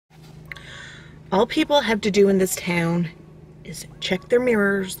All people have to do in this town is check their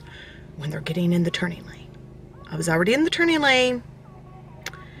mirrors when they're getting in the turning lane. I was already in the turning lane,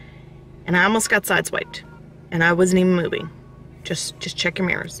 and I almost got sideswiped, and I wasn't even moving. Just check your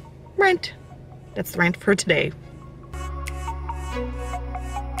mirrors. Rent. That's the rent for today.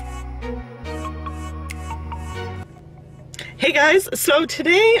 Hey guys, so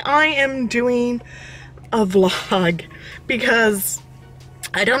today I am doing a vlog because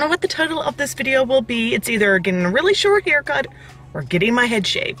I don't know what the title of this video will be. It's either getting a really short haircut or getting my head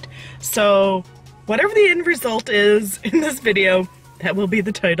shaved. So whatever the end result is in this video, that will be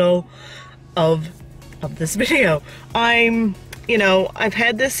the title of this video. I've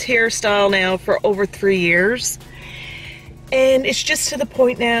had this hairstyle now for over 3 years, and it's just to the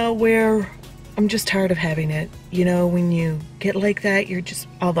point now where I'm just tired of having it. You know, when you get like that, you're just,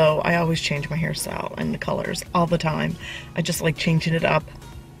 although I always change my hairstyle and the colors all the time. I just like changing it up.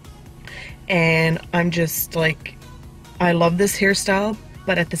 And I'm just like, I love this hairstyle,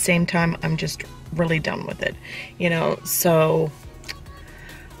 but at the same time, I'm just really done with it. You know, so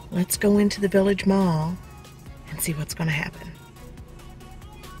let's go into the Village Mall and see what's gonna happen.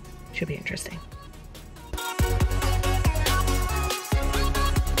 Should be interesting.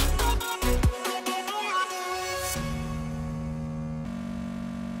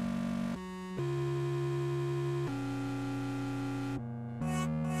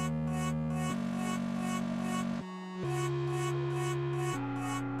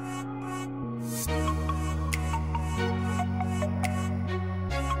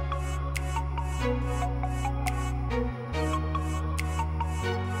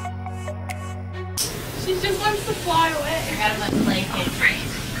 She just wants to fly away. I got a bunch of blankets.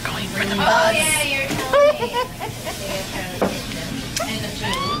 We're going for the Oh bus. yeah, you're telling me. And the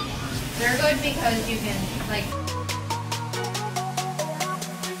food. They're good because you can like.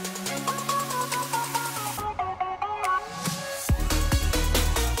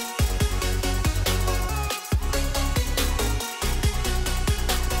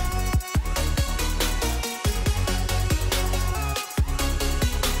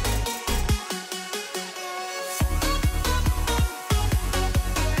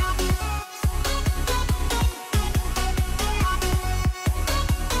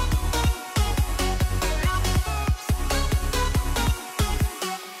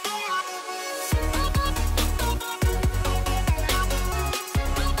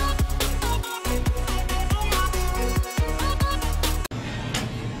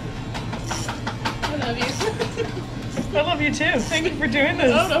 I love you too. Thank you for doing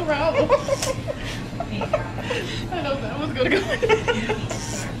this. Oh, no problem. I know that was gonna go.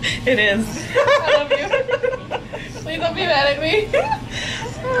 It is. I love you. Please don't be mad at me.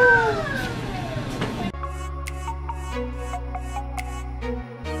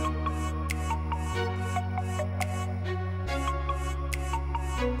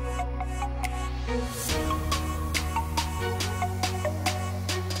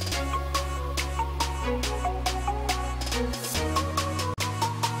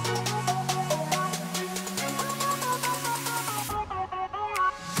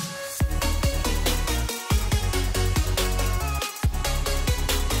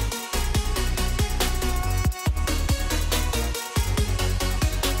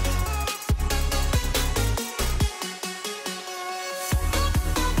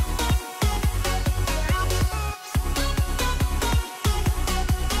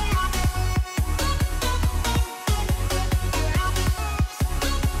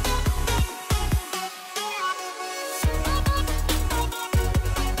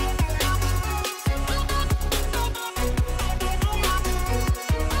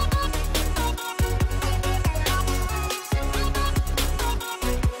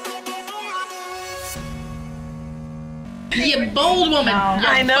 You bold woman.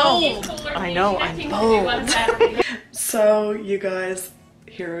 I know. Bold. I know, I'm bold. So, you guys,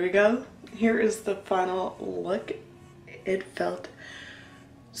 here we go. Here is the final look. It felt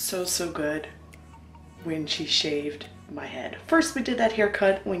so good when she shaved my head. First, we did that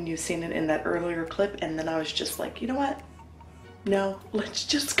haircut when you've seen it in that earlier clip, and then I was just like, you know what? No, let's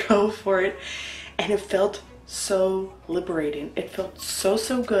just go for it. And it felt so liberating. It felt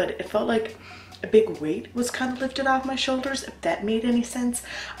so good. It felt like a big weight was kind of lifted off my shoulders, if that made any sense.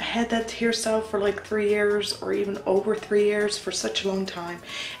 I had that hairstyle for like 3 years or even over 3 years, for such a long time,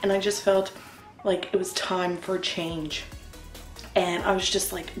 and I just felt like it was time for a change. And I was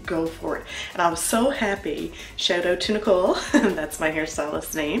just like, go for it. And I was so happy. Shout out to Nicole, that's my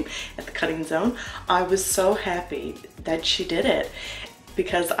hairstylist's name, at the Cutting Zone. I was so happy that she did it.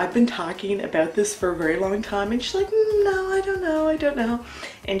 because I've been talking about this for a very long time, and she's like, no, I don't know.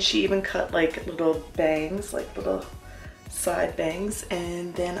 And she even cut like little bangs, like little side bangs.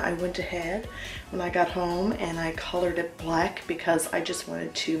 And then I went ahead when I got home and I colored it black because I just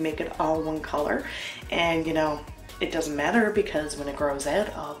wanted to make it all one color. And you know, it doesn't matter because when it grows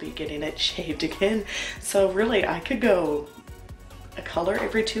out, I'll be getting it shaved again. So really, I could go a color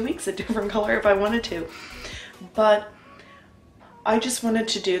every 2 weeks, a different color if I wanted to. But I just wanted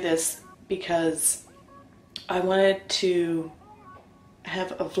to do this because I wanted to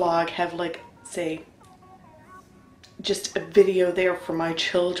have a vlog, have like, say, just a video there for my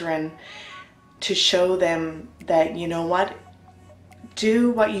children to show them that, you know what,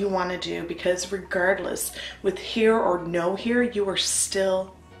 do what you want to do, because regardless, with hair or no hair, you are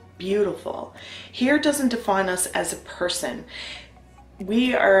still beautiful. Hair doesn't define us as a person.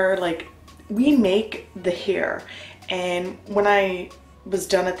 We are like, we make the hair. And when I was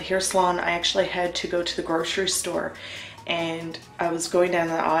done at the hair salon, I actually had to go to the grocery store, and I was going down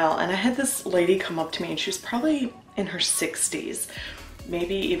the aisle and I had this lady come up to me, and she was probably in her 60s,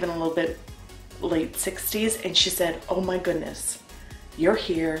 maybe even a little bit late 60s, and she said, oh my goodness, your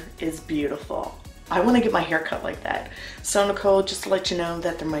hair is beautiful. I want to get my hair cut like that. So Nicole, just to let you know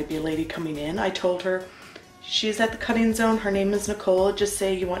that there might be a lady coming in, I told her she's at the cutting zone. Her name is Nicole. Just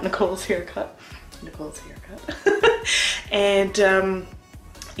say you want Nicole's haircut. Nicole's haircut. And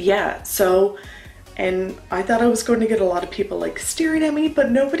yeah, so, and I thought I was going to get a lot of people like staring at me,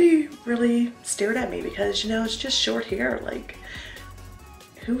 but nobody really stared at me because, you know, it's just short hair. Like,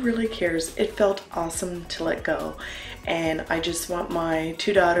 who really cares? It felt awesome to let go. And I just want my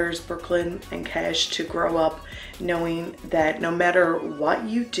two daughters, Brooklyn and Cash, to grow up knowing that no matter what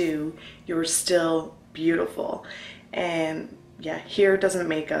you do, you're still beautiful. And yeah, hair doesn't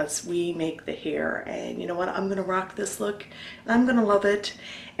make us, we make the hair. And you know what, I'm gonna rock this look and I'm gonna love it,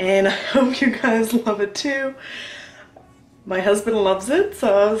 and I hope you guys love it too. My husband loves it,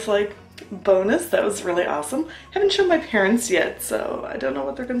 so I was like, bonus, that was really awesome. Haven't shown my parents yet, so I don't know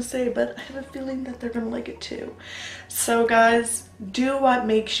what they're gonna say, but I have a feeling that they're gonna like it too. So guys, do what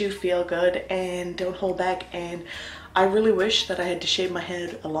makes you feel good and don't hold back. And I really wish that I had to shave my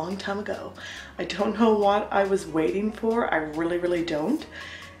head a long time ago. I don't know what I was waiting for. I really don't.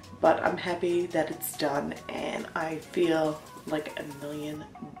 But I'm happy that it's done and I feel like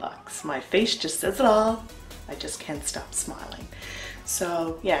 $1,000,000. My face just says it all. I just can't stop smiling.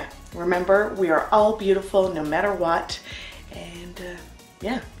 So yeah, remember, we are all beautiful no matter what. And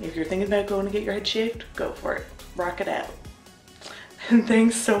yeah, if you're thinking about going to get your head shaved, go for it. Rock it out. And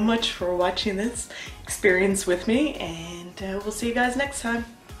thanks so much for watching this experience with me, and we'll see you guys next time.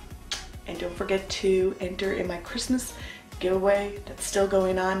 And don't forget to enter in my Christmas giveaway that's still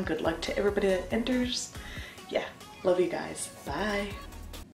going on. Good luck to everybody that enters. Yeah, love you guys. Bye.